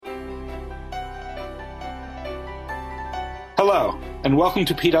Hello, and welcome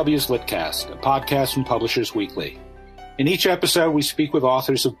to PW's Litcast, a podcast from Publishers Weekly. In each episode, we speak with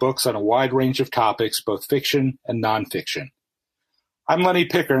authors of books on a wide range of topics, both fiction and nonfiction. I'm Lenny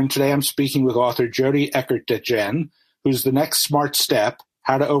Picker, and today I'm speaking with author Jodi Detjen, whose The Next Smart Step,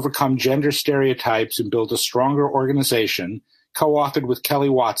 How to Overcome Gender Stereotypes and Build a Stronger Organization, co-authored with Kelly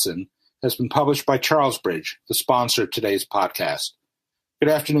Watson, has been published by Charlesbridge, the sponsor of today's podcast. Good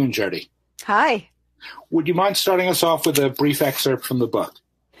afternoon, Jodi. Hi. Would you mind starting us off with a brief excerpt from the book?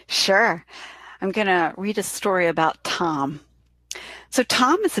 Sure. I'm going to read a story about Tom. So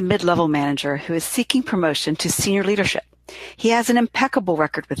Tom is a mid-level manager who is seeking promotion to senior leadership. He has an impeccable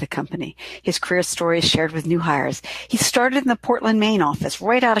record with the company. His career story is shared with new hires. He started in the Portland, Maine office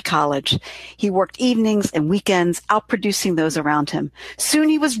right out of college. He worked evenings and weekends, outproducing those around him. Soon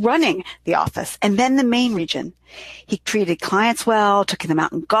he was running the office and then the Maine region. He treated clients well, took them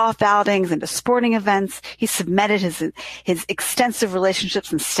out in golf outings and to sporting events. He cemented his extensive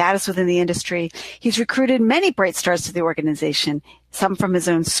relationships and status within the industry. He's recruited many bright stars to the organization, some from his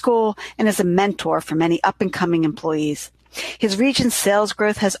own school, and as a mentor for many up-and-coming employees. His region's sales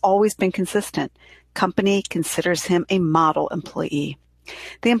growth has always been consistent. Company considers him a model employee.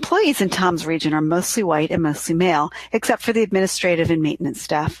 The employees in Tom's region are mostly white and mostly male, except for the administrative and maintenance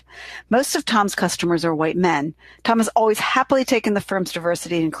staff. Most of Tom's customers are white men. Tom has always happily taken the firm's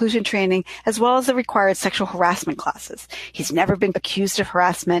diversity and inclusion training, as well as the required sexual harassment classes. He's never been accused of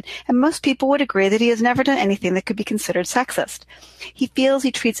harassment, and most people would agree that he has never done anything that could be considered sexist. He feels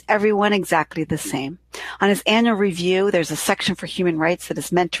he treats everyone exactly the same. On his annual review, there's a section for human rights that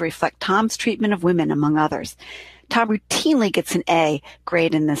is meant to reflect Tom's treatment of women, among others. Tom routinely gets an A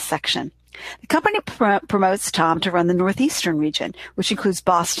grade in this section. The company promotes Tom to run the Northeastern region, which includes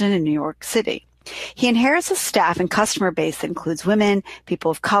Boston and New York City. He inherits a staff and customer base that includes women,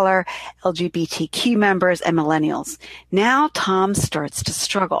 people of color, LGBTQ members, and millennials. Now Tom starts to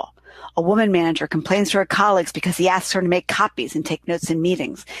struggle. A woman manager complains to her colleagues because he asks her to make copies and take notes in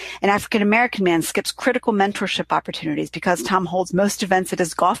meetings. An African-American man skips critical mentorship opportunities because Tom holds most events at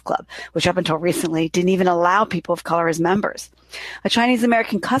his golf club, which up until recently didn't even allow people of color as members. A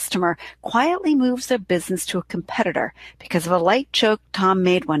Chinese-American customer quietly moves their business to a competitor because of a light joke Tom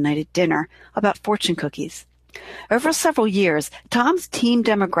made one night at dinner about fortune cookies. Over several years, Tom's team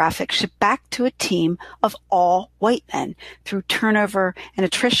demographic shifted back to a team of all white men through turnover and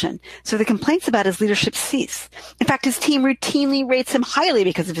attrition, so the complaints about his leadership cease. In fact, his team routinely rates him highly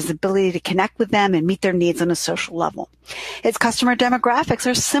because of his ability to connect with them and meet their needs on a social level. His customer demographics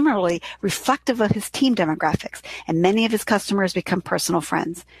are similarly reflective of his team demographics, and many of his customers become personal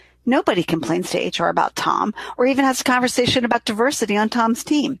friends. Nobody complains to HR about Tom or even has a conversation about diversity on Tom's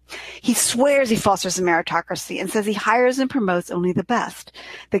team. He swears he fosters a meritocracy and says he hires and promotes only the best.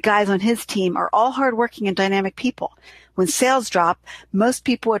 The guys on his team are all hardworking and dynamic people. When sales drop, most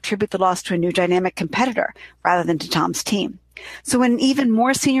people attribute the loss to a new dynamic competitor rather than to Tom's team. So when an even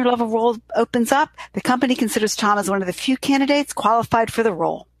more senior level role opens up, the company considers Tom as one of the few candidates qualified for the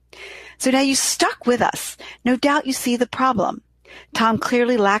role. So now you stuck with us. No doubt you see the problem. Tom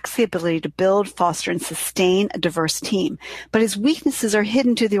clearly lacks the ability to build, foster, and sustain a diverse team, but his weaknesses are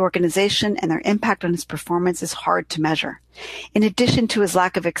hidden to the organization and their impact on his performance is hard to measure. In addition to his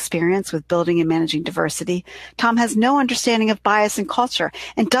lack of experience with building and managing diversity, Tom has no understanding of bias and culture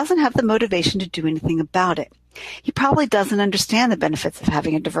and doesn't have the motivation to do anything about it. He probably doesn't understand the benefits of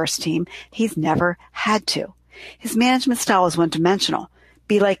having a diverse team. He's never had to. His management style is one-dimensional.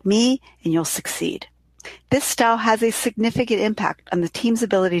 Be like me and you'll succeed. This style has a significant impact on the team's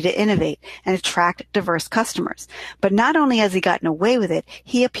ability to innovate and attract diverse customers. But not only has he gotten away with it,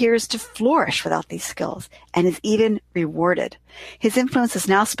 he appears to flourish without these skills and is even rewarded. His influence is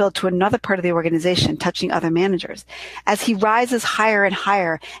now spilled to another part of the organization, touching other managers. As he rises higher and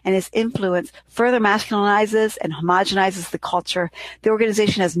higher and his influence further masculinizes and homogenizes the culture, the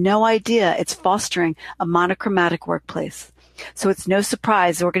organization has no idea it's fostering a monochromatic workplace. So it's no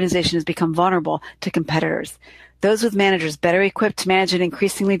surprise the organization has become vulnerable to competitors, those with managers better equipped to manage an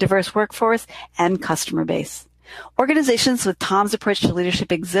increasingly diverse workforce and customer base. Organizations with Tom's approach to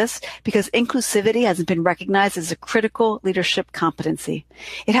leadership exist because inclusivity hasn't been recognized as a critical leadership competency.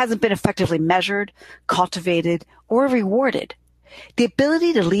 It hasn't been effectively measured, cultivated, or rewarded. The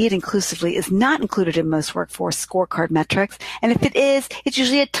ability to lead inclusively is not included in most workforce scorecard metrics, and if it is, it's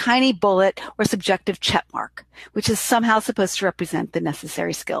usually a tiny bullet or subjective check mark, which is somehow supposed to represent the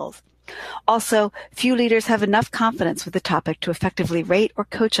necessary skills. Also, few leaders have enough confidence with the topic to effectively rate or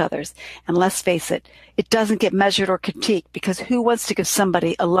coach others, and let's face it, it doesn't get measured or critiqued because who wants to give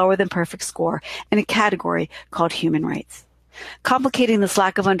somebody a lower than perfect score in a category called human rights? Complicating this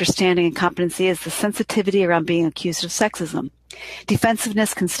lack of understanding and competency is the sensitivity around being accused of sexism.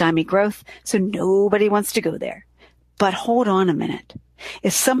 Defensiveness can stymie growth, so nobody wants to go there. But hold on a minute.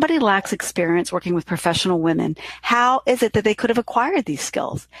 If somebody lacks experience working with professional women, how is it that they could have acquired these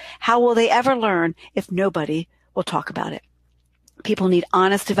skills? How will they ever learn if nobody will talk about it? People need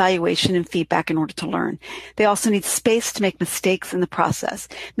honest evaluation and feedback in order to learn. They also need space to make mistakes in the process.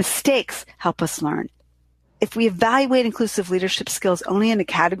 Mistakes help us learn. If we evaluate inclusive leadership skills only in a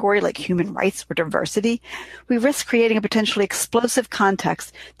category like human rights or diversity, we risk creating a potentially explosive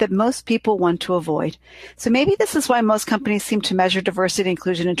context that most people want to avoid. So maybe this is why most companies seem to measure diversity and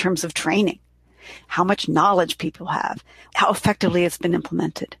inclusion in terms of training, how much knowledge people have, how effectively it's been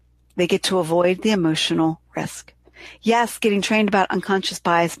implemented. They get to avoid the emotional risk. Yes, getting trained about unconscious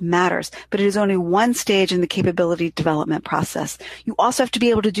bias matters, but it is only one stage in the capability development process. You also have to be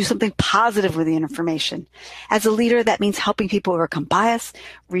able to do something positive with the information. As a leader, that means helping people overcome bias,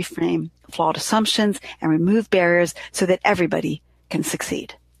 reframe flawed assumptions, and remove barriers so that everybody can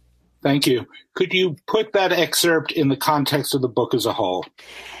succeed. Thank you. Could you put that excerpt in the context of the book as a whole?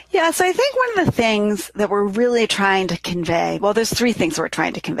 Yeah, so I think one of the things that we're really trying to convey, well, there's three things we're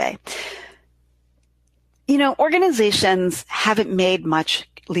trying to convey. You know, organizations haven't made much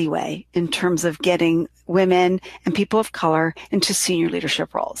leeway in terms of getting women and people of color into senior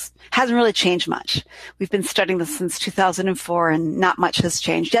leadership roles. Hasn't really changed much. We've been studying this since 2004 and not much has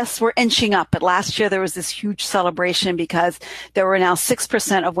changed. Yes, we're inching up, but last year there was this huge celebration because there were now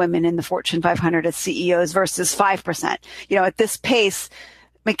 6% of women in the Fortune 500 as CEOs versus 5%. You know, at this pace,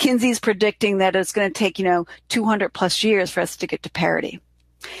 McKinsey's predicting that it's going to take, 200 plus years for us to get to parity.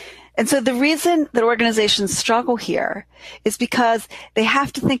 And so the reason that organizations struggle here is because they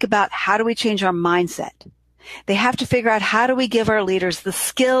have to think about how do we change our mindset. They have to figure out how do we give our leaders the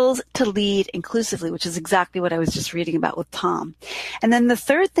skills to lead inclusively, which is exactly what I was just reading about with Tom. And then the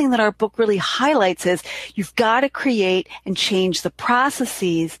third thing that our book really highlights is you've got to create and change the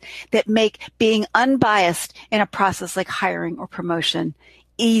processes that make being unbiased in a process like hiring or promotion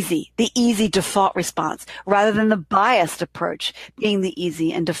easy, the easy default response, rather than the biased approach being the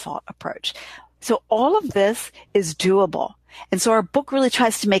easy and default approach. So all of this is doable. And so our book really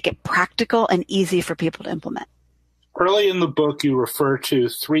tries to make it practical and easy for people to implement. Early in the book, you refer to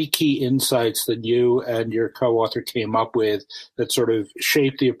three key insights that you and your co-author came up with that sort of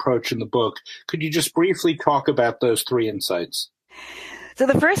shaped the approach in the book. Could you just briefly talk about those three insights? So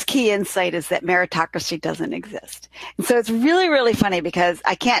the first key insight is that meritocracy doesn't exist. And so it's really, really funny because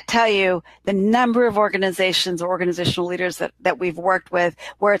I can't tell you the number of organizations or organizational leaders that we've worked with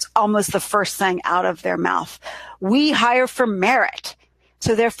where it's almost the first thing out of their mouth. We hire for merit.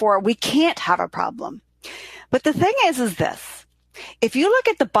 So therefore we can't have a problem. But the thing is this. If you look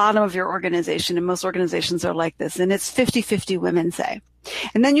at the bottom of your organization, and most organizations are like this, and it's 50-50 women, say,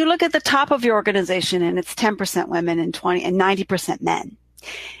 and then you look at the top of your organization and it's 10% women and 90% men.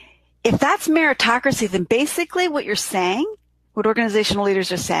 If that's meritocracy, then basically what you're saying, what organizational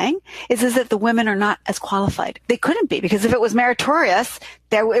leaders are saying, is that the women are not as qualified. They couldn't be, because if it was meritorious,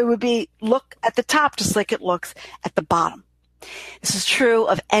 it would be look at the top just like it looks at the bottom. This is true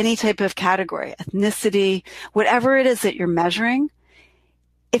of any type of category, ethnicity, whatever it is that you're measuring.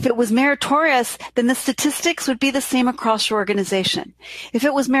 If it was meritorious, then the statistics would be the same across your organization. If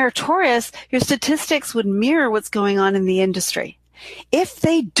it was meritorious, your statistics would mirror what's going on in the industry. If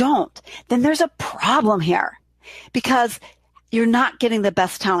they don't, then there's a problem here because you're not getting the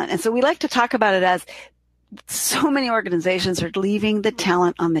best talent. And so we like to talk about it as so many organizations are leaving the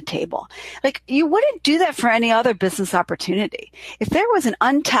talent on the table. Like, you wouldn't do that for any other business opportunity. If there was an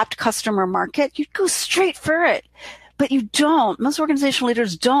untapped customer market, you'd go straight for it. But you don't. Most organizational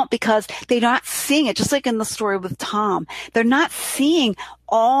leaders don't, because they're not seeing it. Just like in the story with Tom, they're not seeing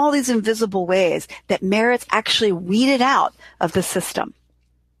all these invisible ways that merit's actually weeded out of the system.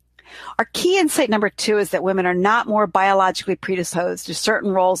 Our key insight number 2 is that women are not more biologically predisposed to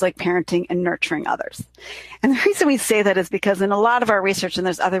certain roles like parenting and nurturing others. And the reason we say that is because in a lot of our research, and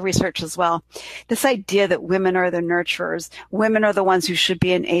there's other research as well, this idea that women are the nurturers, women are the ones who should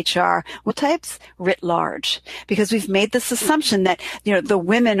be in HR, what types? Writ large. Because we've made this assumption that, the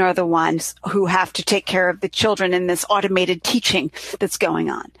women are the ones who have to take care of the children in this automated teaching that's going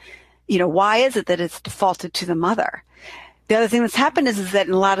on. Why is it that it's defaulted to the mother? The other thing that's happened is that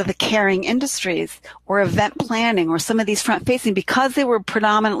in a lot of the caring industries or event planning or some of these front-facing, because they were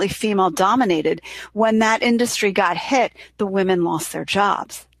predominantly female-dominated, when that industry got hit, the women lost their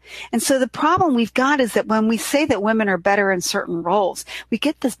jobs. And so the problem we've got is that when we say that women are better in certain roles, we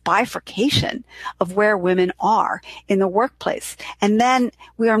get this bifurcation of where women are in the workplace. And then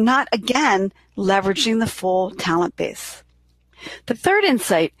we are not, again, leveraging the full talent base. The third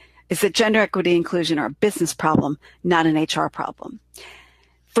insight is that gender equity and inclusion are a business problem, not an HR problem.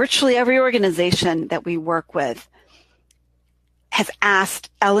 Virtually every organization that we work with has asked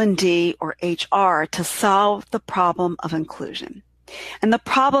L&D or HR to solve the problem of inclusion. And the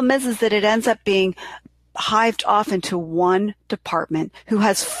problem is that it ends up being hived off into one department who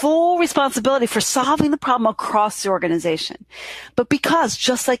has full responsibility for solving the problem across the organization. But because,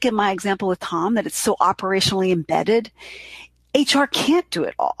 just like in my example with Tom, that it's so operationally embedded, HR can't do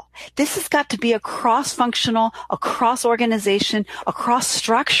it all. This has got to be a cross-functional, across organization, across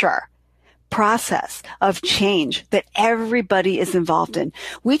structure process of change that everybody is involved in.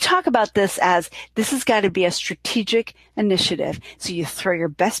 We talk about this as this has got to be a strategic initiative. So you throw your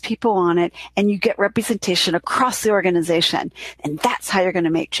best people on it and you get representation across the organization. And that's how you're going to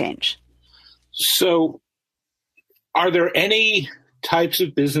make change. So are there any types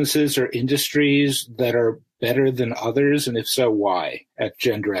of businesses or industries that are better than others? And if so, why at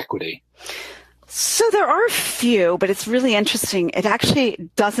gender equity? So there are a few, but it's really interesting. It actually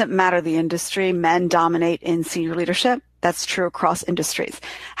doesn't matter the industry. Men dominate in senior leadership. That's true across industries.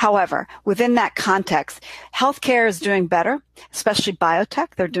 However, within that context, healthcare is doing better, especially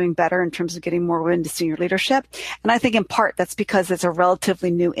biotech. They're doing better in terms of getting more women to senior leadership. And I think in part that's because it's a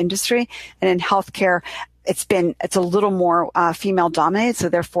relatively new industry. And in healthcare, it's a little more female dominated, so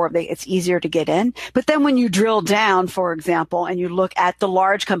therefore it's easier to get in. But then when you drill down, for example, and you look at the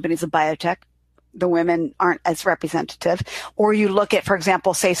large companies of biotech, the women aren't as representative. Or you look at, for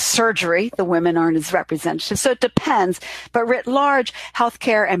example, say surgery, the women aren't as representative. So it depends. But writ large,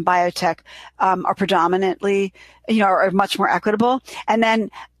 healthcare and biotech are predominantly, are much more equitable. And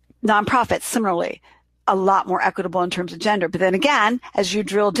then nonprofits, similarly, a lot more equitable in terms of gender. But then again, as you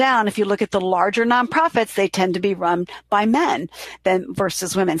drill down, if you look at the larger nonprofits, they tend to be run by men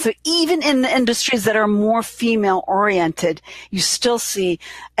versus women. So even in the industries that are more female oriented, you still see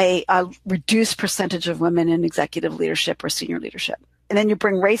a reduced percentage of women in executive leadership or senior leadership. And then you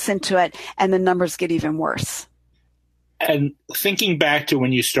bring race into it and the numbers get even worse. And thinking back to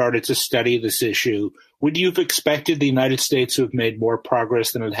when you started to study this issue, would you have expected the United States to have made more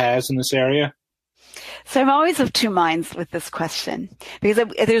progress than it has in this area? So I'm always of two minds with this question because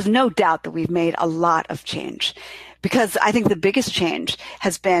there's no doubt that we've made a lot of change. Because I think the biggest change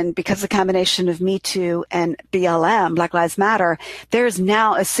has been because the combination of Me Too and BLM, Black Lives Matter, there's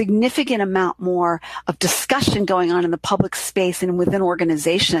now a significant amount more of discussion going on in the public space and within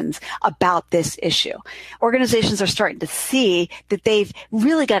organizations about this issue. Organizations are starting to see that they've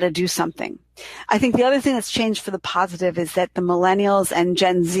really got to do something. I think the other thing that's changed for the positive is that the millennials and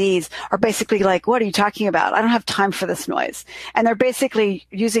Gen Zs are basically like, what are you talking about? I don't have time for this noise. And they're basically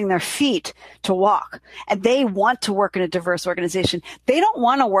using their feet to walk. And they want to work in a diverse organization. They don't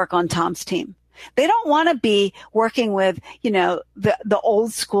want to work on Tom's team. They don't want to be working with, the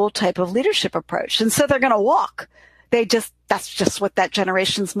old school type of leadership approach. And so they're going to walk. That's just what that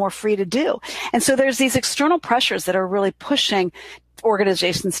generation's more free to do. And so there's these external pressures that are really pushing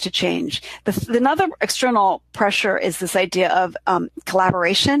organizations to change. Another external pressure is this idea of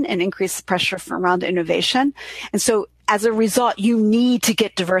collaboration and increased pressure around innovation. And so as a result, you need to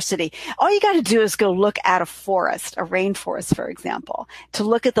get diversity. All you got to do is go look at a forest, a rainforest, for example, to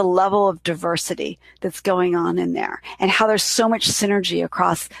look at the level of diversity that's going on in there and how there's so much synergy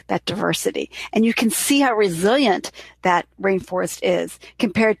across that diversity. And you can see how resilient that rainforest is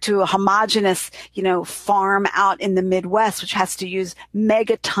compared to a homogeneous, farm out in the Midwest, which has to use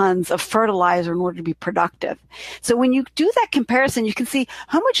megatons of fertilizer in order to be productive. So when you do that comparison, you can see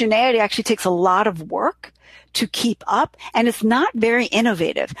homogeneity actually takes a lot of work to keep up, and it's not very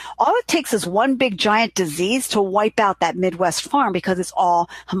innovative. All it takes is one big giant disease to wipe out that Midwest farm because it's all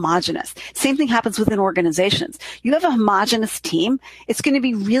homogenous. Same thing happens within organizations. You have a homogenous team, it's going to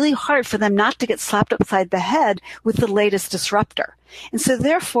be really hard for them not to get slapped upside the head with the latest disruptor. And so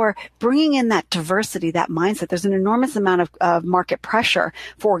therefore, bringing in that diversity, that mindset, there's an enormous amount of market pressure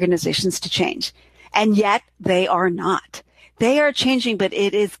for organizations to change. And yet they are not. They are changing, but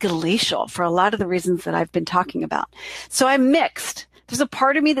it is glacial for a lot of the reasons that I've been talking about. So I'm mixed. There's a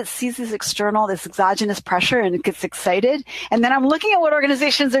part of me that sees this exogenous pressure and it gets excited. And then I'm looking at what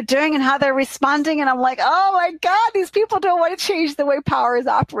organizations are doing and how they're responding. And I'm like, oh my God, these people don't want to change the way power is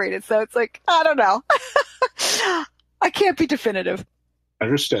operated. So it's like, I don't know. I can't be definitive.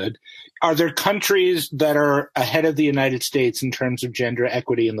 Understood. Are there countries that are ahead of the United States in terms of gender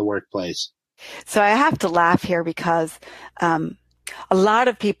equity in the workplace? So I have to laugh here because a lot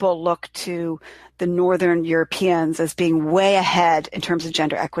of people look to the Northern Europeans as being way ahead in terms of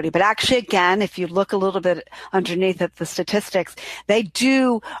gender equity. But actually, again, if you look a little bit underneath at the statistics, they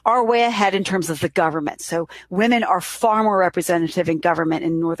are way ahead in terms of the government. So women are far more representative in government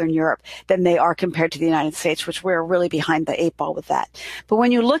in Northern Europe than they are compared to the United States, which we're really behind the eight ball with that. But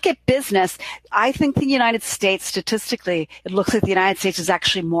when you look at business, I think the United States, statistically, it looks like the United States is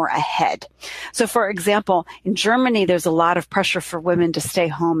actually more ahead. So for example, in Germany, there's a lot of pressure for women to stay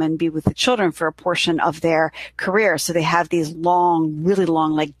home and be with the children for a portion of their career. So they have these long, really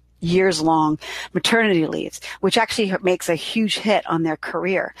long, like years-long maternity leaves, which actually makes a huge hit on their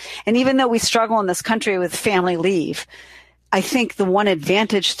career. And even though we struggle in this country with family leave, I think the one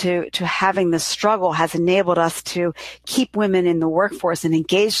advantage to having this struggle has enabled us to keep women in the workforce and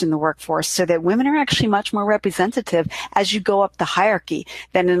engaged in the workforce so that women are actually much more representative as you go up the hierarchy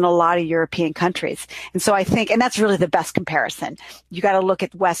than in a lot of European countries. And so I think, and that's really the best comparison. You got to look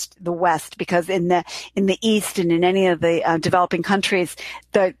at the West, because in the East and in any of the developing countries,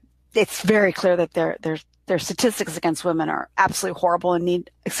 it's very clear that their statistics against women are absolutely horrible and need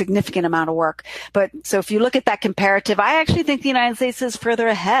a significant amount of work. But so if you look at that comparative, I actually think the United States is further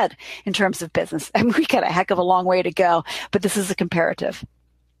ahead in terms of business. I mean, we got a heck of a long way to go, but this is a comparative.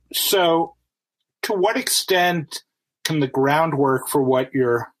 So to what extent can the groundwork for what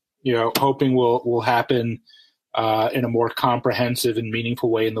you're, hoping will happen in a more comprehensive and meaningful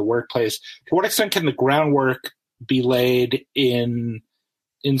way in the workplace, to what extent can the groundwork be laid in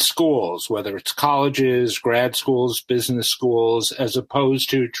schools, whether it's colleges, grad schools, business schools, as opposed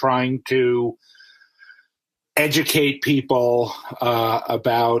to trying to educate people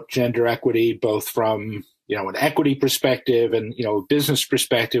about gender equity, both from an equity perspective and a business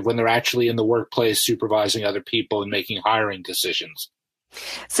perspective, when they're actually in the workplace supervising other people and making hiring decisions?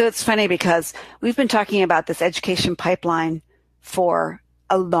 So it's funny because we've been talking about this education pipeline for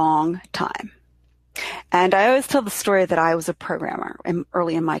a long time. And I always tell the story that I was a programmer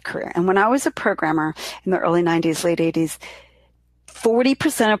early in my career. And when I was a programmer in the early 90s, late 80s,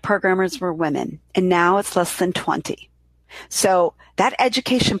 40% of programmers were women, and now it's less than 20. So that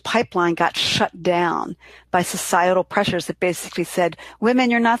education pipeline got shut down by societal pressures that basically said, women,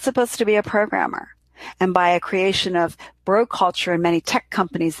 you're not supposed to be a programmer. And by a creation of bro culture in many tech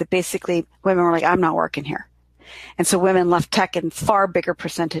companies that basically women were like, I'm not working here. And so women left tech in far bigger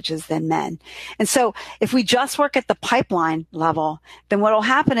percentages than men. And so if we just work at the pipeline level, then what will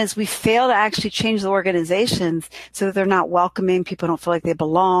happen is we fail to actually change the organizations so that they're not welcoming, people don't feel like they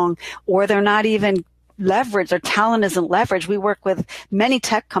belong, or they're not even leveraged, their talent isn't leveraged. We work with many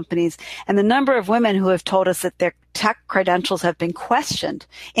tech companies, and the number of women who have told us that their tech credentials have been questioned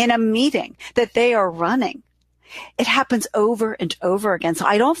in a meeting that they are running. It happens over and over again. So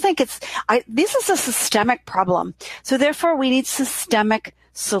I don't think this is a systemic problem. So therefore we need systemic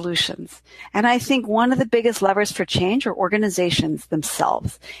solutions. And I think one of the biggest levers for change are organizations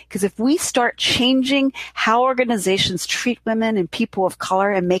themselves. Because if we start changing how organizations treat women and people of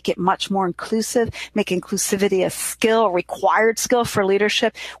color and make it much more inclusive, make inclusivity a required skill for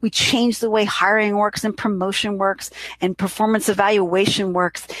leadership, we change the way hiring works and promotion works and performance evaluation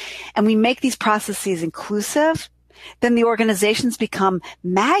works, and we make these processes inclusive, then the organizations become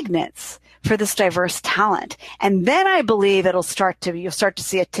magnets for this diverse talent. And then I believe you'll start to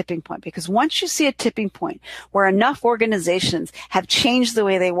see a tipping point, because once you see a tipping point where enough organizations have changed the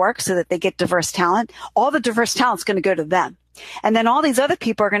way they work so that they get diverse talent, all the diverse talent's going to go to them. And then all these other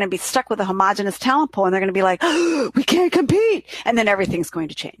people are going to be stuck with a homogenous talent pool, and they're going to be like, oh, we can't compete. And then everything's going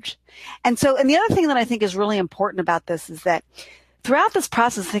to change. And the other thing that I think is really important about this is that throughout this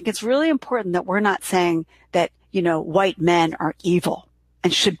process, I think it's really important that we're not saying that, white men are evil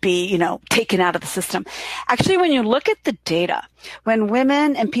and should be, taken out of the system. Actually, when you look at the data, when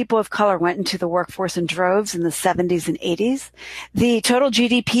women and people of color went into the workforce in droves in the 70s and 80s, the total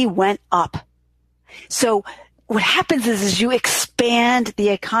GDP went up. So what happens is you expand the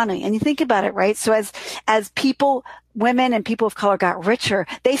economy, and you think about it, right? So as women and people of color got richer,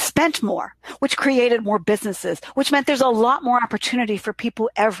 they spent more, which created more businesses, which meant there's a lot more opportunity for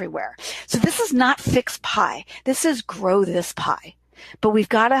people everywhere. So this is not fix pie. This is grow this pie. But we've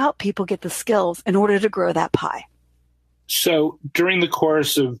got to help people get the skills in order to grow that pie. So during the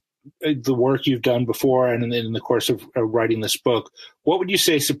course of the work you've done before and in the course of writing this book, what would you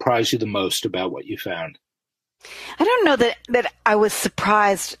say surprised you the most about what you found? I don't know that I was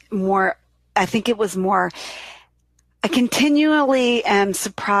surprised more. I think it was more, I continually am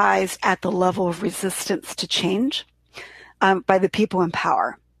surprised at the level of resistance to change by the people in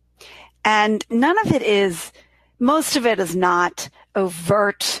power. And most of it is not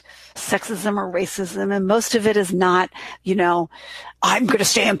overt sexism or racism. And most of it is not, I'm going to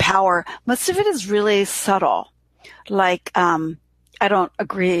stay in power. Most of it is really subtle. Like, I don't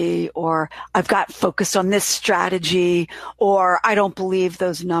agree, or I've got focused on this strategy, or I don't believe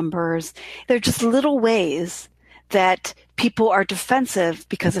those numbers. They're just little ways that people are defensive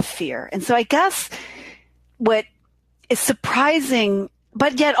because of fear. And so I guess what is surprising,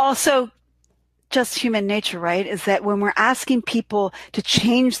 but yet also just human nature, right, is that when we're asking people to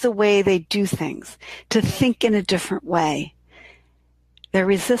change the way they do things, to think in a different way, they're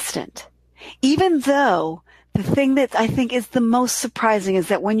resistant. Even though the thing that I think is the most surprising is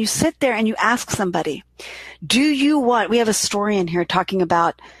that when you sit there and you ask somebody, we have a story in here talking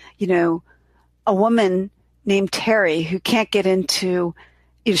about, a woman named Terry who can't get into,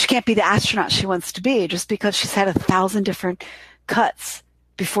 she can't be the astronaut she wants to be just because she's had 1,000 different cuts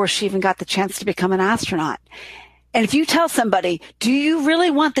before she even got the chance to become an astronaut. And if you tell somebody, do you really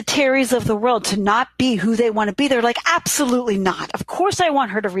want the Terrys of the world to not be who they want to be? They're like, absolutely not. Of course I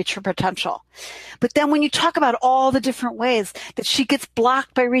want her to reach her potential. But then when you talk about all the different ways that she gets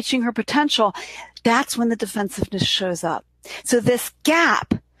blocked by reaching her potential, that's when the defensiveness shows up. So this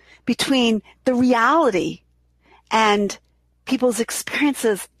gap between the reality and people's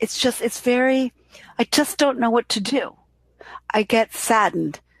experiences, I just don't know what to do. I get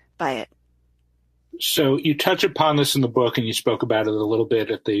saddened by it. So you touch upon this in the book, and you spoke about it a little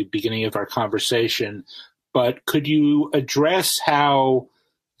bit at the beginning of our conversation, but could you address how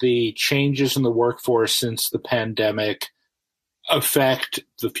the changes in the workforce since the pandemic affect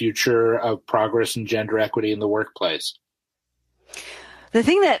the future of progress in gender equity in the workplace? The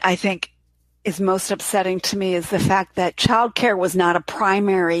thing that I think is most upsetting to me is the fact that childcare was not a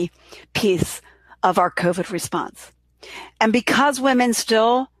primary piece of our COVID response. And because women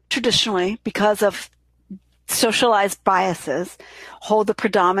still traditionally, because of socialized biases, hold the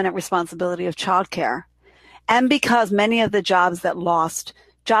predominant responsibility of childcare, and because many of the jobs that lost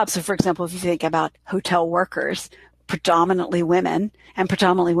jobs, so for example, if you think about hotel workers, predominantly women and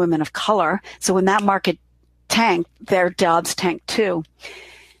predominantly women of color. So when that market tanked, their jobs tanked too.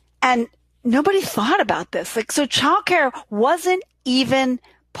 And nobody thought about this. So childcare wasn't even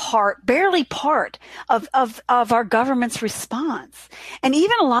barely part of our government's response. And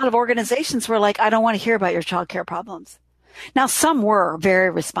even a lot of organizations were like, I don't want to hear about your childcare problems. Now, some were very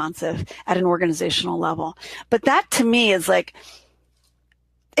responsive at an organizational level, but that to me is like,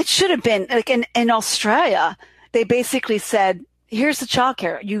 it should have been like in Australia, they basically said, here's the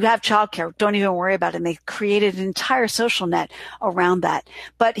childcare. You have childcare. Don't even worry about it. And they created an entire social net around that.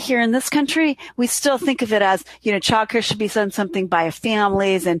 But here in this country, we still think of it as, childcare should be something by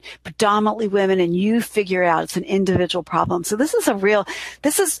families and predominantly women, and you figure it out. It's an individual problem. So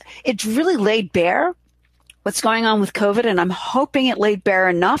it's really laid bare what's going on with COVID. And I'm hoping it laid bare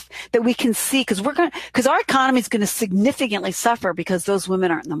enough that we can see, because our economy is going to significantly suffer because those women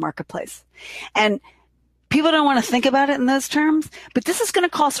aren't in the marketplace. And people don't want to think about it in those terms, but this is going to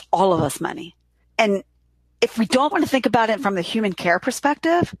cost all of us money. And if we don't want to think about it from the human care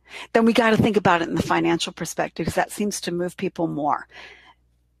perspective, then we got to think about it in the financial perspective, because that seems to move people more.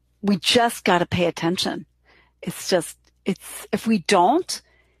 We just got to pay attention. If we don't,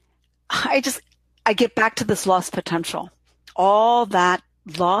 I get back to this lost potential. All that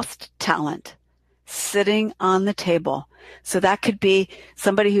lost talent sitting on the table. So that could be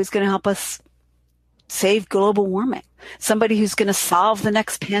somebody who's going to help us save global warming, somebody who's going to solve the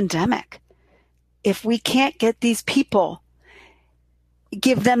next pandemic. If we can't get these people,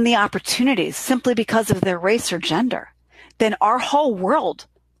 give them the opportunities simply because of their race or gender, then our whole world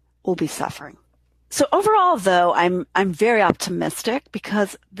will be suffering. So overall, though, I'm very optimistic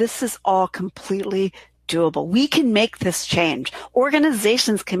because this is all completely doable. We can make this change.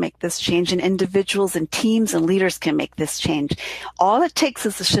 Organizations can make this change, and individuals and teams and leaders can make this change. All it takes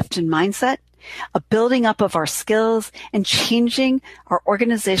is a shift in mindset, a building up of our skills, and changing our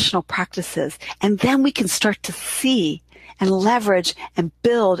organizational practices. And then we can start to see and leverage and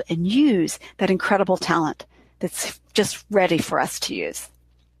build and use that incredible talent that's just ready for us to use.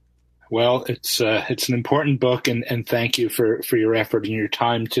 Well, it's an important book, and thank you for your effort and your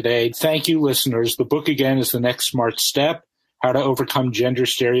time today. Thank you, listeners. The book, again, is The Next Smart Step, How to Overcome Gender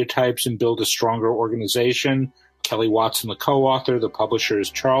Stereotypes and Build a Stronger Organization. Kelly Watson, the co-author. The publisher is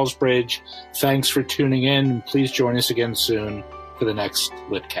Charles Bridge. Thanks for tuning in, and please join us again soon for the next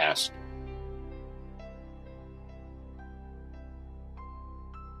Litcast.